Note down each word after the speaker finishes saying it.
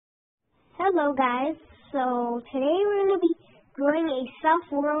Hello guys, so today we're going to be doing a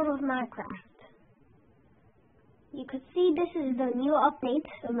self-world of Minecraft. You can see this is the new update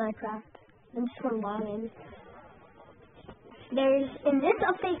of Minecraft. I'm just going to log in. In this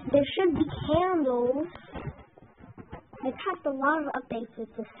update, there should be candles. They've had a lot of updates with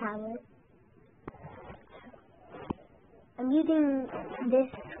this tablet. I'm using this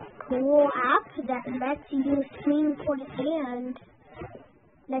cool app that lets you screen record and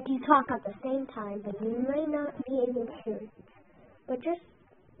let you talk at the same time, but you might not be able to. But just,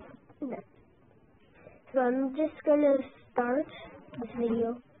 so I'm just gonna start this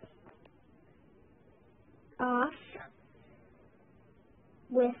video off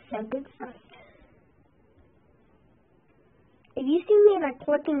with a good start. If you see me like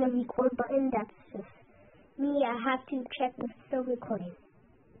clicking the record button, that's just me. I have to check if it's still recording.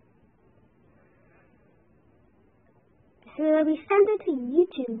 So we send it to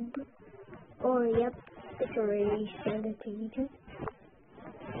YouTube. Or yep, it's already sent it to YouTube.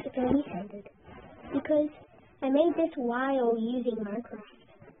 It's already sent it. Because I made this while using Minecraft.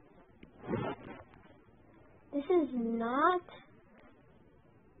 This is not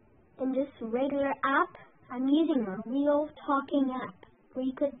in this regular app. I'm using a real talking app where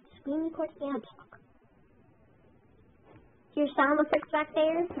you could screen record and talk. Here's sound effects back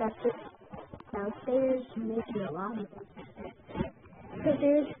there. That's just downstairs making a lot of them. Because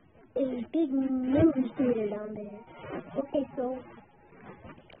there's a big movie theater down there. Okay, so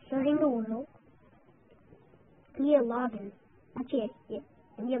starting the world. I need a login. Actually, yeah,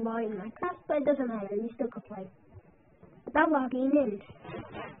 I need a login in Minecraft, but it doesn't matter. You still can play without logging in.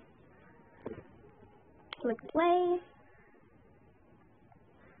 Click play.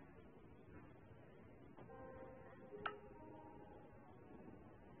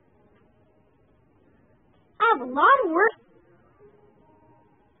 I have a lot of work.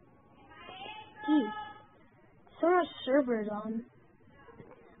 Geez, so much servers on.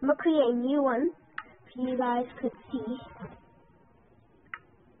 I'm gonna create a new one so you guys could see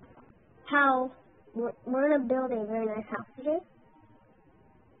how we're gonna build a very nice house today.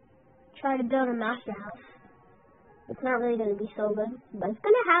 Try to build a master house. It's not really gonna be so good, but it's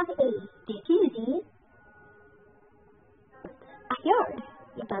gonna have a jacuzzi, backyard.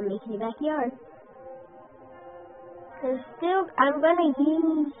 If I'm making a backyard. And still, I'm gonna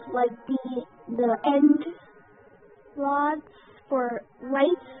use like the end rods for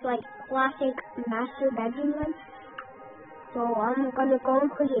lights, like classic master bedroom lights. So I'm gonna go on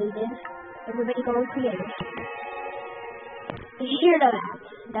creative. Everybody go on creative. You hear that?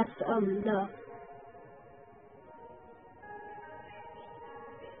 That's the sound.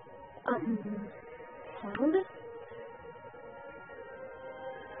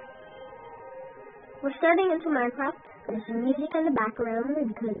 We're starting into Minecraft. There's some music in the background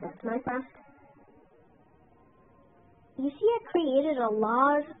because that's Minecraft. You see, I created a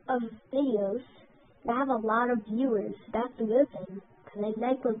lot of videos that have a lot of viewers. That's a good thing, because I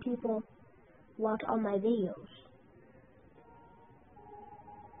like when people watch all my videos.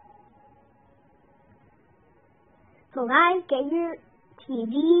 So guys, get your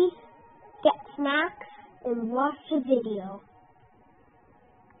TV, get snacks, and watch the video.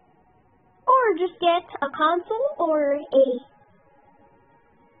 Or just get a console or a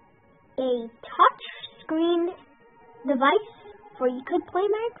touch screen device where you could play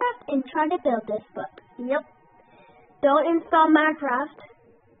Minecraft and try to build this. But yep, don't install Minecraft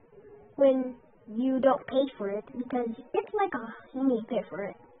when you don't pay for it, because it's like you need to pay for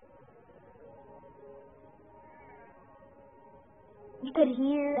it. You could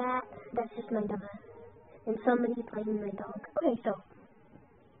hear that. That's just my dog. And somebody playing my dog. Okay, so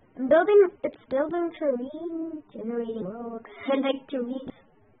it's building to read, generating world. I like to read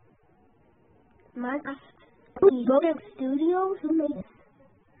Minecraft. Building Studios? Who made this?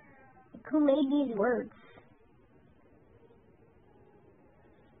 Like, who made these words?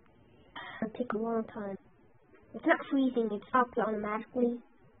 It'll take a long time. It's not freezing, it stops automatically.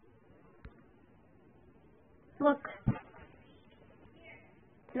 Look,